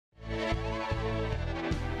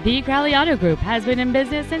The Crowley Auto Group has been in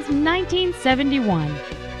business since 1971.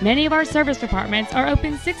 Many of our service departments are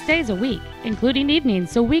open 6 days a week, including evenings,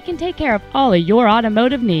 so we can take care of all of your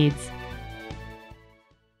automotive needs.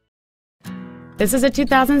 This is a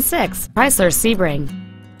 2006 Chrysler Sebring.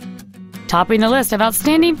 Topping the list of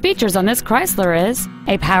outstanding features on this Chrysler is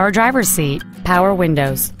a power driver's seat, power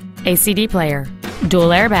windows, a CD player, dual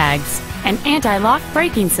airbags, an anti-lock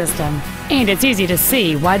braking system, and it's easy to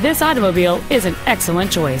see why this automobile is an excellent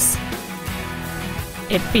choice.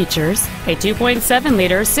 It features a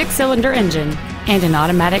 2.7-liter six-cylinder engine and an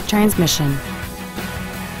automatic transmission.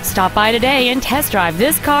 Stop by today and test drive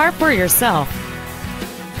this car for yourself.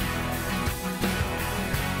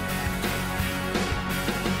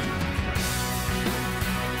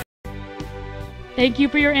 Thank you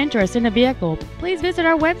for your interest in the vehicle. Please visit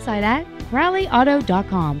our website at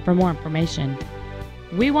crowleyauto.com for more information.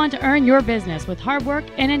 We want to earn your business with hard work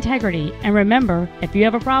and integrity. And remember, if you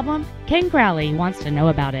have a problem, Ken Crowley wants to know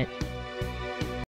about it.